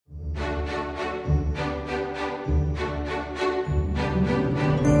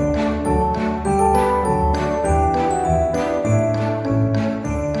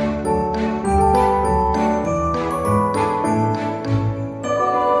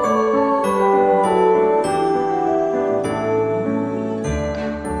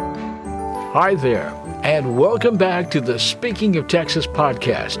Hi there, and welcome back to the Speaking of Texas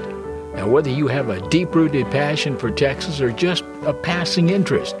podcast. Now, whether you have a deep-rooted passion for Texas or just a passing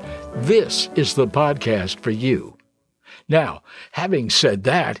interest, this is the podcast for you. Now, having said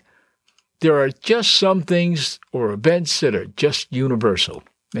that, there are just some things or events that are just universal,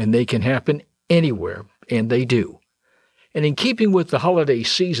 and they can happen anywhere, and they do. And in keeping with the holiday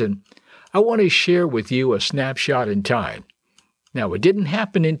season, I want to share with you a snapshot in time. Now, it didn't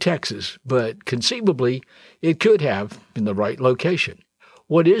happen in Texas, but conceivably it could have in the right location.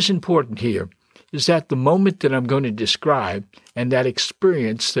 What is important here is that the moment that I'm going to describe and that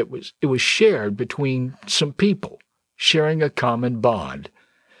experience it was shared between some people, sharing a common bond.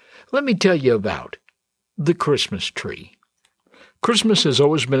 Let me tell you about the Christmas tree. Christmas has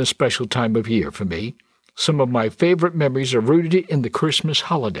always been a special time of year for me. Some of my favorite memories are rooted in the Christmas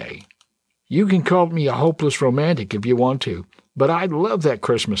holiday. You can call me a hopeless romantic if you want to, but I love that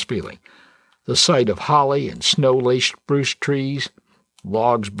Christmas feeling. The sight of holly and snow-laced spruce trees,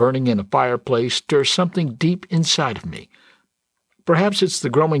 logs burning in a fireplace, stirs something deep inside of me. Perhaps it's the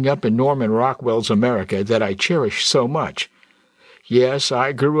growing up in Norman Rockwell's America that I cherish so much. Yes,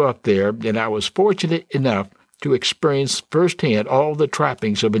 I grew up there, and I was fortunate enough to experience firsthand all the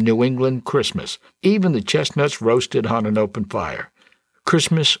trappings of a New England Christmas, even the chestnuts roasted on an open fire.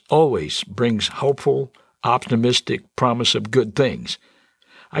 Christmas always brings hopeful, optimistic promise of good things.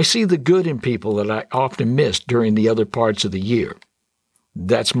 I see the good in people that I often miss during the other parts of the year.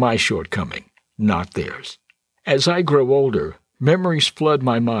 That's my shortcoming, not theirs. As I grow older, memories flood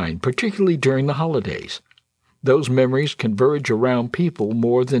my mind, particularly during the holidays. Those memories converge around people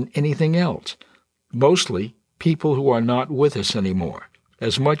more than anything else, mostly people who are not with us anymore.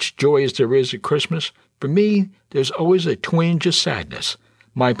 As much joy as there is at Christmas, for me, there's always a twinge of sadness.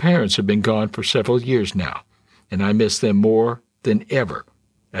 My parents have been gone for several years now, and I miss them more than ever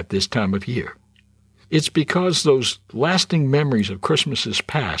at this time of year. It's because those lasting memories of Christmases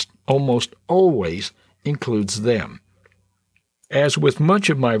past almost always includes them. As with much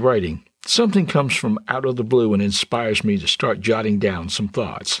of my writing, something comes from out of the blue and inspires me to start jotting down some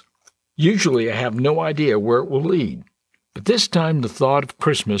thoughts. Usually I have no idea where it will lead, but this time the thought of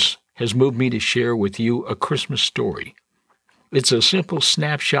Christmas has moved me to share with you a Christmas story. It's a simple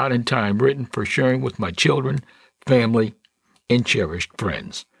snapshot in time written for sharing with my children, family, and cherished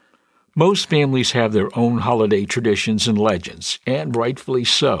friends. Most families have their own holiday traditions and legends, and rightfully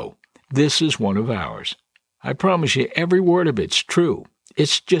so. This is one of ours. I promise you every word of it's true.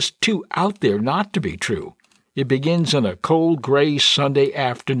 It's just too out there not to be true. It begins on a cold, gray Sunday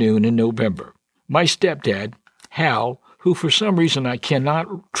afternoon in November. My stepdad, Hal, who for some reason I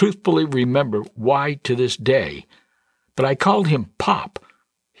cannot truthfully remember why to this day, but I called him Pop.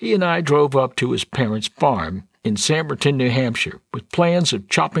 He and I drove up to his parents' farm in Samberton, New Hampshire, with plans of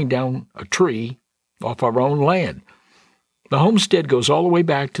chopping down a tree off our own land. The homestead goes all the way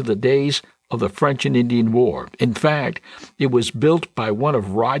back to the days of the French and Indian War. In fact, it was built by one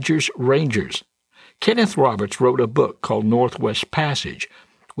of Rogers' Rangers. Kenneth Roberts wrote a book called Northwest Passage,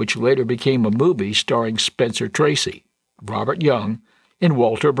 which later became a movie starring Spencer Tracy, Robert Young, and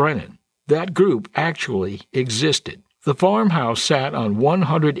Walter Brennan. That group actually existed. The farmhouse sat on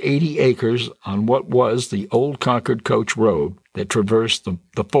 180 acres on what was the old Concord Coach Road that traversed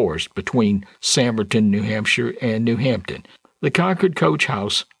the forest between Samberton, New Hampshire, and New Hampton. The Concord Coach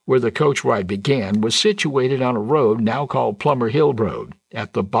House, where the coach ride began, was situated on a road now called Plummer Hill Road,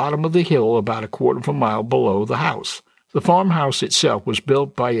 at the bottom of the hill about a quarter of a mile below the house. The farmhouse itself was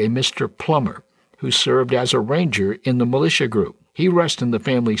built by a Mr. Plummer, who served as a ranger in the militia group. He rests in the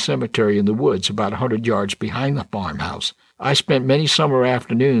family cemetery in the woods about 100 yards behind the farmhouse. I spent many summer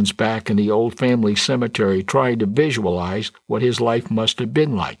afternoons back in the old family cemetery trying to visualize what his life must have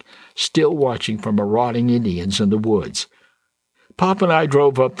been like, still watching for marauding Indians in the woods. Pop and I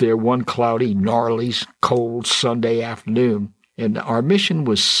drove up there one cloudy, gnarly, cold Sunday afternoon, and our mission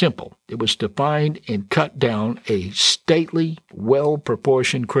was simple. It was to find and cut down a stately,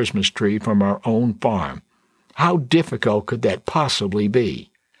 well-proportioned Christmas tree from our own farm. How difficult could that possibly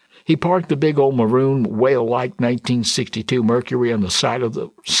be? He parked the big old maroon whale-like 1962 Mercury on the side of the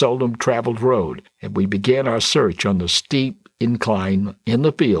seldom-traveled road, and we began our search on the steep incline in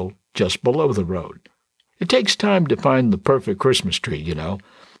the field just below the road. It takes time to find the perfect Christmas tree, you know.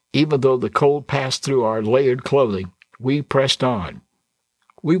 Even though the cold passed through our layered clothing, we pressed on.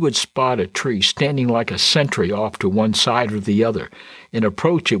 We would spot a tree standing like a sentry off to one side or the other and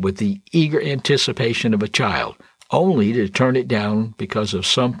approach it with the eager anticipation of a child, only to turn it down because of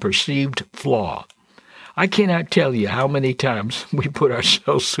some perceived flaw. I cannot tell you how many times we put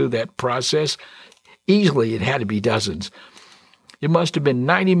ourselves through that process. Easily it had to be dozens. It must have been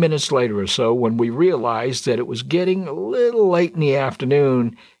 90 minutes later or so when we realized that it was getting a little late in the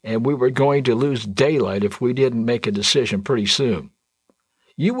afternoon and we were going to lose daylight if we didn't make a decision pretty soon.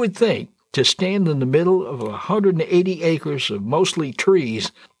 You would think to stand in the middle of 180 acres of mostly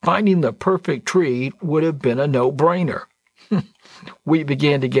trees, finding the perfect tree would have been a no-brainer. We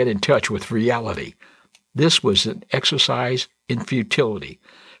began to get in touch with reality. This was an exercise in futility.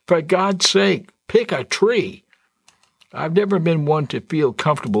 For God's sake, pick a tree. I've never been one to feel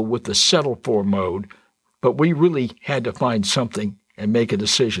comfortable with the settle-for mode, but we really had to find something and make a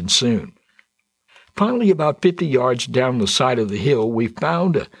decision soon. Finally, about 50 yards down the side of the hill, we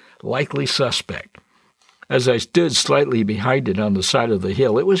found a likely suspect. As I stood slightly behind it on the side of the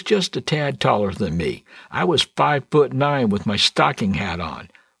hill, it was just a tad taller than me. I was 5'9" with my stocking hat on.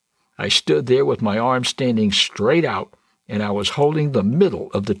 I stood there with my arms standing straight out, and I was holding the middle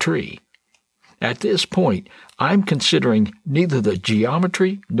of the tree. At this point, I'm considering neither the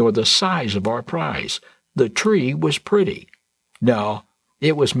geometry nor the size of our prize. The tree was pretty. No,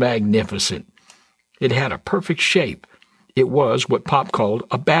 it was magnificent. It had a perfect shape. It was what Pop called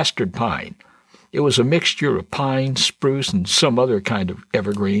a bastard pine. It was a mixture of pine, spruce, and some other kind of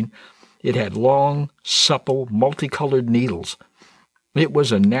evergreen. It had long, supple, multicolored needles. It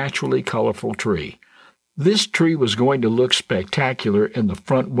was a naturally colorful tree. This tree was going to look spectacular in the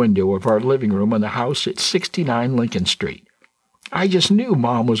front window of our living room in the house at 69 Lincoln Street. I just knew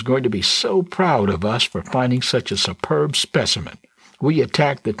Mom was going to be so proud of us for finding such a superb specimen. We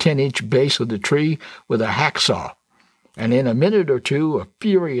attacked the 10-inch base of the tree with a hacksaw, and in a minute or two, a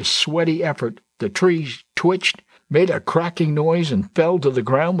furious, sweaty effort, the tree twitched, made a cracking noise, and fell to the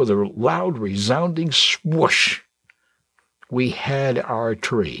ground with a loud, resounding swoosh. We had our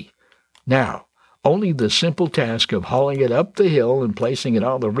tree. Now, only the simple task of hauling it up the hill and placing it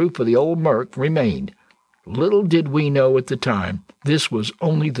on the roof of the old Merc remained. Little did we know at the time, this was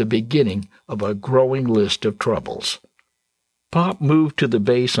only the beginning of a growing list of troubles. Pop moved to the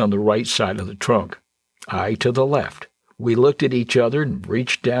base on the right side of the trunk, I to the left. We looked at each other and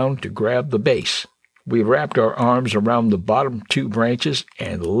reached down to grab the base. We wrapped our arms around the bottom two branches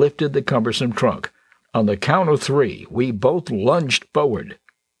and lifted the cumbersome trunk. On the count of 3, we both lunged forward.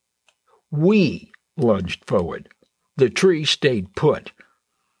 We lunged forward. The tree stayed put.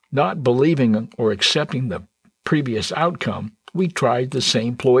 Not believing or accepting the previous outcome, we tried the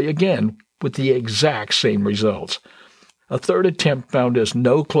same ploy again with the exact same results. A third attempt found us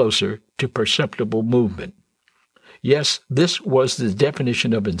no closer to perceptible movement. Yes, this was the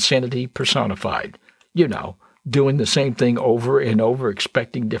definition of insanity personified. You know, doing the same thing over and over,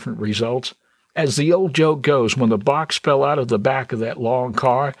 expecting different results. As the old joke goes, when the box fell out of the back of that long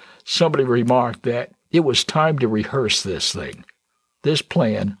car, somebody remarked that it was time to rehearse this thing. This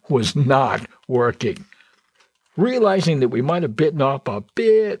plan was not working. Realizing that we might have bitten off a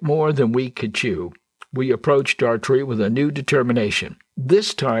bit more than we could chew, we approached our tree with a new determination.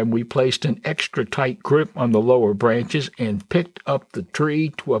 This time we placed an extra tight grip on the lower branches and picked up the tree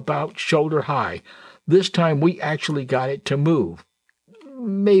to about shoulder high. This time we actually got it to move.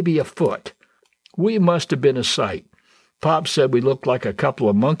 Maybe a foot. We must have been a sight. Pop said we looked like a couple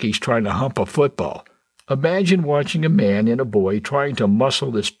of monkeys trying to hump a football. Imagine watching a man and a boy trying to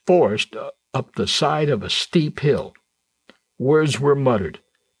muscle this forest up the side of a steep hill. Words were muttered,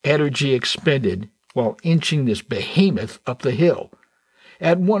 energy expended while inching this behemoth up the hill.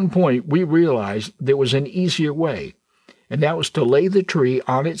 At one point, we realized there was an easier way, and that was to lay the tree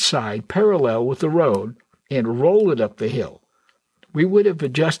on its side parallel with the road and roll it up the hill. We would have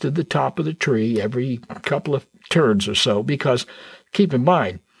adjusted the top of the tree every couple of turns or so because, keep in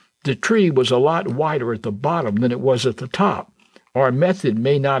mind, the tree was a lot wider at the bottom than it was at the top. Our method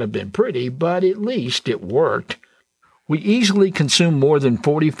may not have been pretty, but at least it worked. We easily consumed more than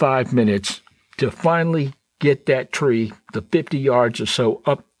 45 minutes to finally get that tree the 50 yards or so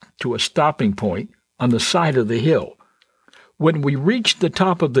up to a stopping point on the side of the hill. When we reached the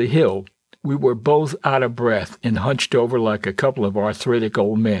top of the hill, we were both out of breath and hunched over like a couple of arthritic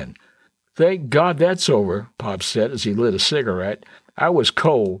old men. "Thank God that's over," Pop said as he lit a cigarette. I was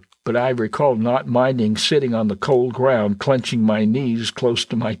cold, but I recalled not minding sitting on the cold ground, clenching my knees close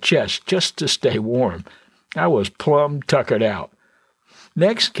to my chest just to stay warm. I was plumb tuckered out.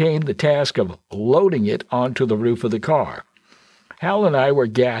 Next came the task of loading it onto the roof of the car. Hal and I were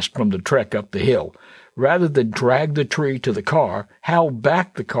gassed from the trek up the hill. Rather than drag the tree to the car, Hal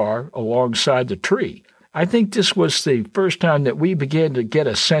backed the car alongside the tree. I think this was the first time that we began to get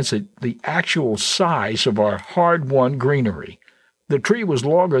a sense of the actual size of our hard-won greenery. The tree was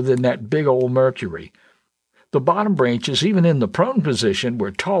longer than that big old Mercury. The bottom branches, even in the prone position,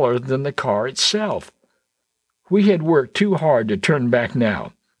 were taller than the car itself. We had worked too hard to turn back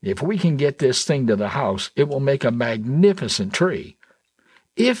now. If we can get this thing to the house, it will make a magnificent tree.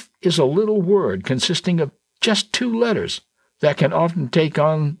 If is a little word consisting of just 2 letters that can often take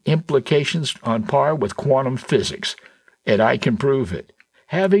on implications on par with quantum physics, and I can prove it.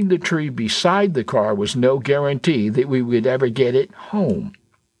 Having the tree beside the car was no guarantee that we would ever get it home.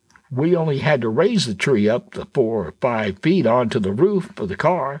 We only had to raise the tree up the 4 or 5 feet onto the roof of the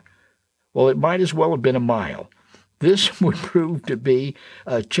car. Well, it might as well have been a mile. This would prove to be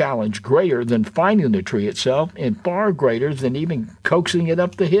a challenge greater than finding the tree itself and far greater than even coaxing it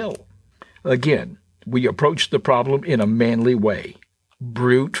up the hill. Again, we approached the problem in a manly way.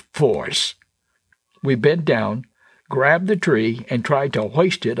 Brute force. We bent down, grabbed the tree, and tried to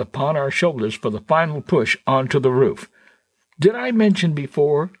hoist it upon our shoulders for the final push onto the roof. Did I mention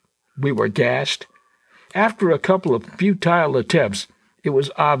before we were gassed? After a couple of futile attempts, it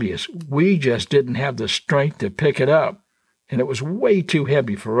was obvious we just didn't have the strength to pick it up, and it was way too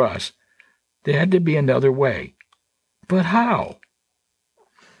heavy for us. There had to be another way. But how?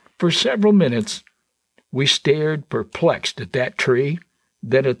 For several minutes, we stared perplexed at that tree,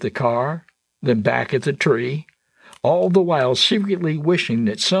 then at the car, then back at the tree, all the while secretly wishing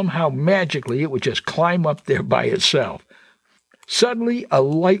that somehow magically it would just climb up there by itself. Suddenly, a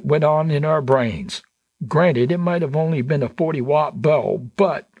light went on in our brains. Granted, it might have only been a 40-watt bulb,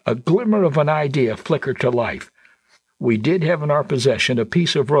 but a glimmer of an idea flickered to life. We did have in our possession a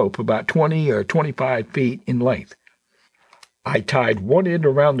piece of rope about 20 or 25 feet in length. I tied one end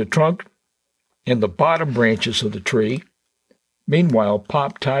around the trunk and the bottom branches of the tree. Meanwhile,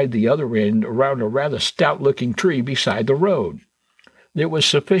 Pop tied the other end around a rather stout-looking tree beside the road. There was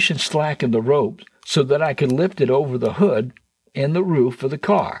sufficient slack in the rope so that I could lift it over the hood and the roof of the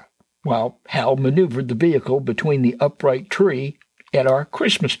car, while Hal maneuvered the vehicle between the upright tree and our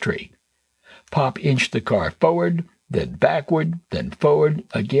Christmas tree. Pop inched the car forward, then backward, then forward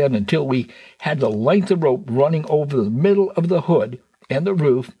again until we had the length of rope running over the middle of the hood and the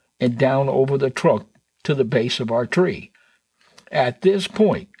roof and down over the trunk to the base of our tree. At this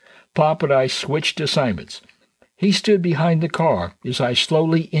point, Pop and I switched assignments. He stood behind the car as I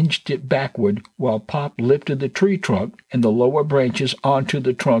slowly inched it backward while Pop lifted the tree trunk and the lower branches onto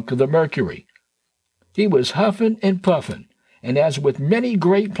the trunk of the Mercury. He was huffing and puffing, and as with many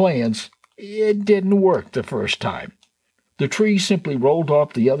great plans, it didn't work the first time. The tree simply rolled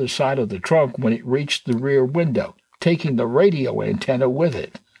off the other side of the trunk when it reached the rear window, taking the radio antenna with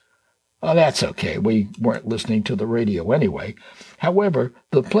it. Oh, that's okay. We weren't listening to the radio anyway. However,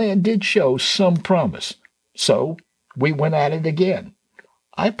 the plan did show some promise. So we went at it again.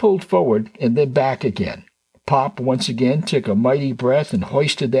 I pulled forward and then back again. Pop once again took a mighty breath and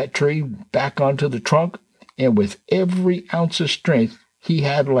hoisted that tree back onto the trunk, and with every ounce of strength he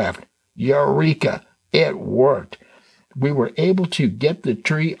had left, eureka! It worked. We were able to get the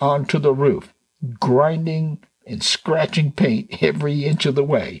tree onto the roof, grinding and scratching paint every inch of the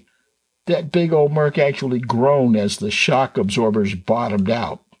way. That big old Merc actually groaned as the shock absorbers bottomed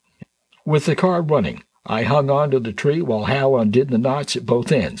out. With the car running, I hung on to the tree while Hal undid the knots at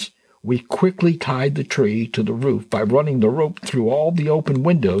both ends. We quickly tied the tree to the roof by running the rope through all the open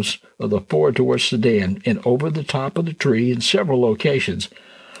windows of the 4-door sedan and over the top of the tree in several locations.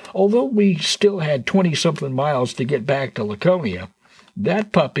 Although we still had 20-something miles to get back to Laconia,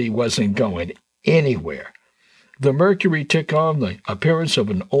 that puppy wasn't going anywhere. The Mercury took on the appearance of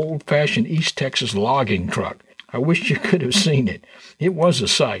an old-fashioned East Texas logging truck. I wish you could have seen it. It was a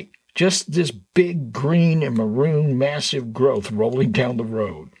sight. Just this big green and maroon massive growth rolling down the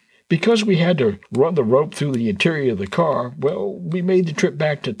road. Because we had to run the rope through the interior of the car, well, we made the trip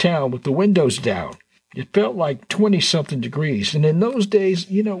back to town with the windows down. It felt like 20-something degrees, and in those days,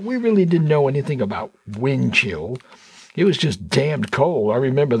 we really didn't know anything about wind chill. It was just damned cold, I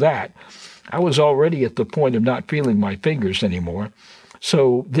remember that. I was already at the point of not feeling my fingers anymore.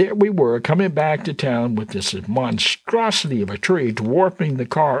 So there we were, coming back to town with this monstrosity of a tree dwarfing the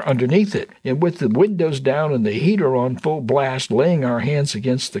car underneath it, and with the windows down and the heater on full blast, laying our hands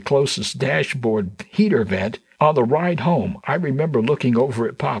against the closest dashboard heater vent. On the ride home, I remember looking over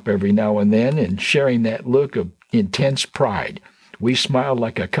at Pop every now and then and sharing that look of intense pride. We smiled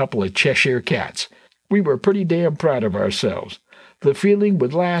like a couple of Cheshire cats. We were pretty damn proud of ourselves. The feeling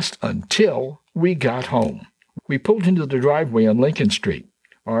would last until we got home. We pulled into the driveway on Lincoln Street.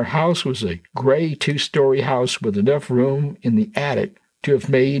 Our house was a gray 2-story house with enough room in the attic to have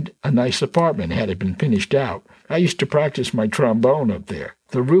made a nice apartment had it been finished out. I used to practice my trombone up there.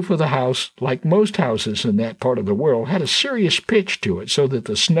 The roof of the house, like most houses in that part of the world, had a serious pitch to it so that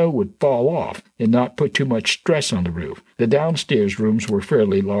the snow would fall off and not put too much stress on the roof. The downstairs rooms were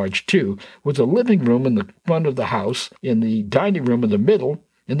fairly large, too, with a living room in the front of the house, in the dining room in the middle,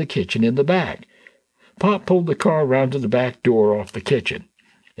 and the kitchen in the back. Pop pulled the car around to the back door off the kitchen,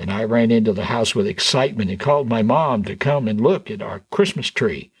 and I ran into the house with excitement and called my mom to come and look at our Christmas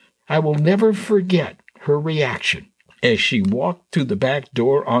tree. I will never forget her reaction as she walked through the back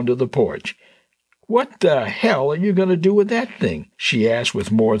door onto the porch. "What the hell are you going to do with that thing?" she asked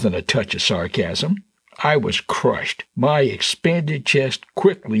with more than a touch of sarcasm. I was crushed. My expanded chest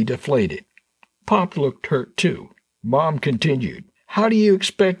quickly deflated. Pop looked hurt, too. Mom continued, "How do you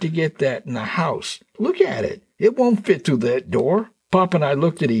expect to get that in the house? Look at it. It won't fit through that door." Pop and I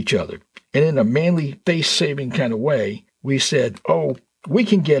looked at each other, and in a manly, face-saving kind of way, we said, "Oh, we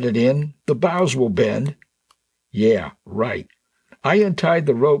can get it in. The boughs will bend." Yeah, right. I untied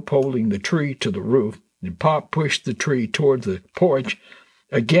the rope holding the tree to the roof, and Pop pushed the tree toward the porch.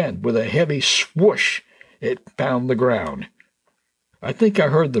 Again, with a heavy swoosh, it found the ground. I think I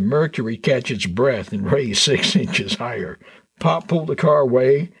heard the mercury catch its breath and raise 6 inches higher. Pop pulled the car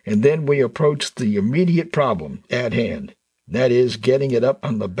away, and then we approached the immediate problem at hand. That is, getting it up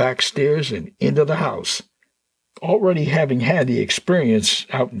on the back stairs and into the house. Already having had the experience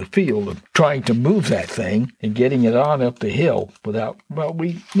out in the field of trying to move that thing and getting it on up the hill without,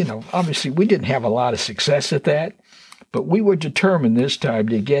 obviously we didn't have a lot of success at that, but we were determined this time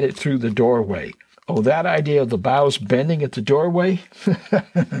to get it through the doorway. Oh, that idea of the boughs bending at the doorway?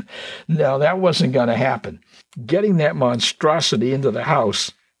 No, that wasn't going to happen. Getting that monstrosity into the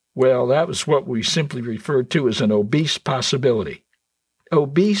house, well, that was what we simply referred to as an obese possibility.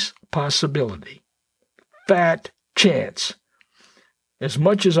 Obese possibility. Fat chance. As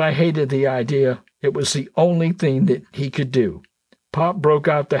much as I hated the idea, it was the only thing that he could do. Pop broke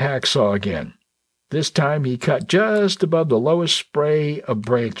out the hacksaw again. This time he cut just above the lowest spray of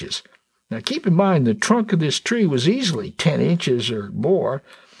branches. Now keep in mind the trunk of this tree was easily 10 inches or more.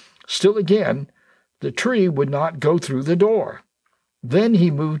 Still again, the tree would not go through the door. Then he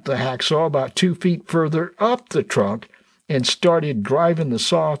moved the hacksaw about 2 feet further up the trunk and started driving the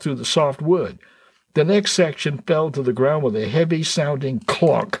saw through the soft wood. The next section fell to the ground with a heavy-sounding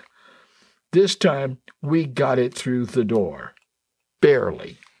clunk. This time, we got it through the door.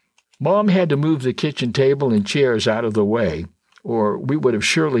 Barely. Mom had to move the kitchen table and chairs out of the way, or we would have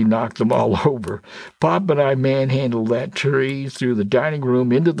surely knocked them all over. Pop and I manhandled that tree through the dining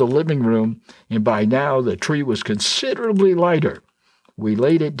room into the living room, and by now the tree was considerably lighter. We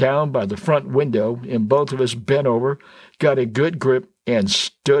laid it down by the front window, and both of us bent over, got a good grip, and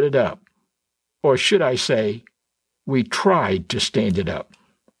stood it up. Or should I say, we tried to stand it up.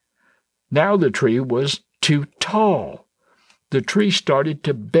 Now the tree was too tall. The tree started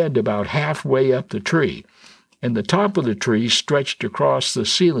to bend about halfway up the tree, and the top of the tree stretched across the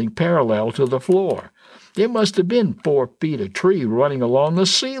ceiling parallel to the floor. There must have been 4 feet of tree running along the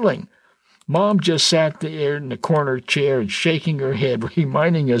ceiling. Mom just sat there in the corner chair and shaking her head,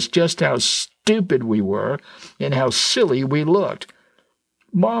 reminding us just how stupid we were and how silly we looked.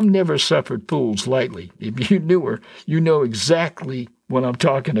 Mom never suffered fools lightly. If you knew her, you know exactly what I'm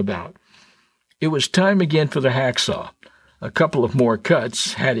talking about. It was time again for the hacksaw. A couple of more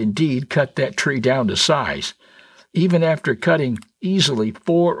cuts had indeed cut that tree down to size. Even after cutting easily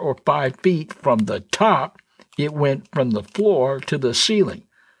 4 or 5 feet from the top, it went from the floor to the ceiling.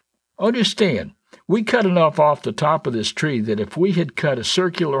 Understand, we cut enough off the top of this tree that if we had cut a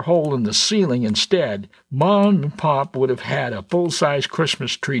circular hole in the ceiling instead, Mom and Pop would have had a full-size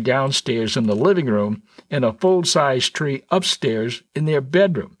Christmas tree downstairs in the living room and a full-size tree upstairs in their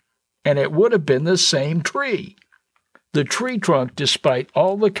bedroom. And it would have been the same tree. The tree trunk, despite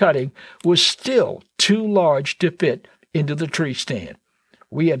all the cutting, was still too large to fit into the tree stand.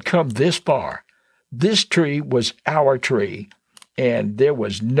 We had come this far. This tree was our tree, and there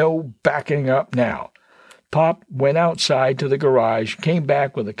was no backing up now. Pop went outside to the garage, came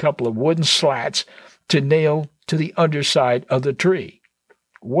back with a couple of wooden slats to nail to the underside of the tree.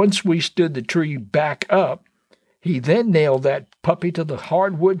 Once we stood the tree back up, he then nailed that puppy to the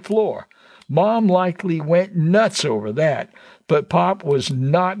hardwood floor. Mom likely went nuts over that, but Pop was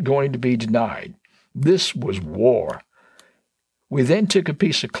not going to be denied. This was war. We then took a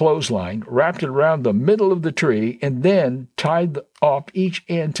piece of clothesline, wrapped it around the middle of the tree, and then tied off each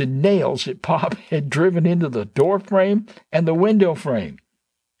end to nails that Pop had driven into the door frame and the window frame.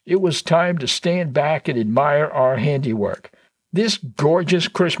 It was time to stand back and admire our handiwork. This gorgeous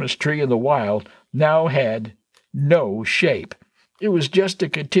Christmas tree in the wild now had no shape. It was just a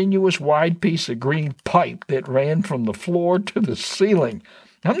continuous wide piece of green pipe that ran from the floor to the ceiling.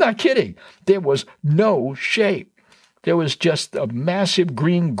 I'm not kidding. There was no shape. There was just a massive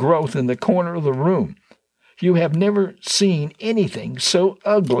green growth in the corner of the room. You have never seen anything so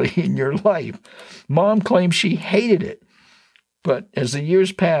ugly in your life. Mom claimed she hated it. But as the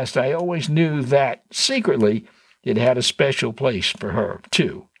years passed, I always knew that, secretly, it had a special place for her,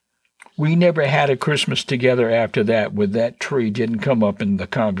 too. We never had a Christmas together after that when that tree didn't come up in the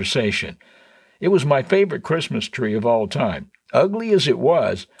conversation. It was my favorite Christmas tree of all time. Ugly as it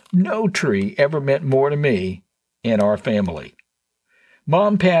was, no tree ever meant more to me and our family.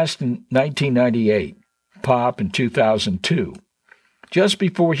 Mom passed in 1998, Pop in 2002. Just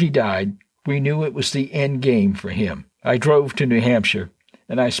before he died, we knew it was the end game for him. I drove to New Hampshire,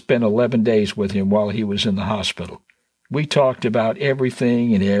 and I spent 11 days with him while he was in the hospital. We talked about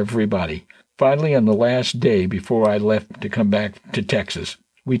everything and everybody. Finally, on the last day before I left to come back to Texas,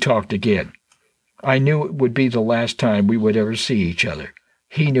 we talked again. I knew it would be the last time we would ever see each other.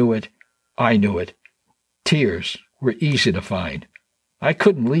 He knew it. I knew it. Tears were easy to find. I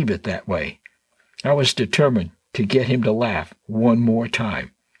couldn't leave it that way. I was determined to get him to laugh one more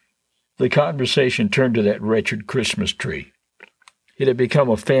time. The conversation turned to that wretched Christmas tree. It had become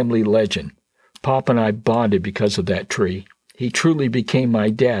a family legend. Pop and I bonded because of that tree. He truly became my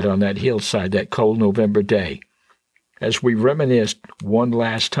dad on that hillside that cold November day. As we reminisced one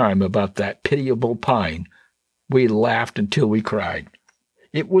last time about that pitiable pine, we laughed until we cried.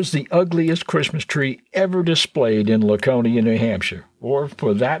 It was the ugliest Christmas tree ever displayed in Laconia, New Hampshire, or,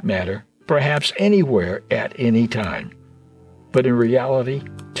 for that matter, perhaps anywhere at any time. But in reality,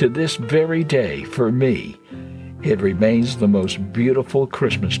 to this very day, for me, it remains the most beautiful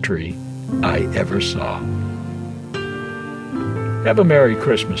Christmas tree I ever saw. Have a Merry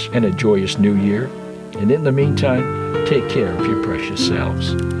Christmas and a joyous New Year, and in the meantime, take care of your precious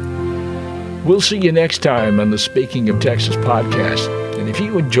selves. We'll see you next time on the Speaking of Texas podcast. And if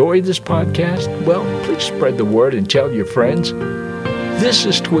you enjoy this podcast, well, please spread the word and tell your friends. This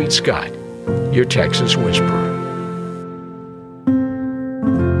is Tweet Scott, your Texas Whisperer.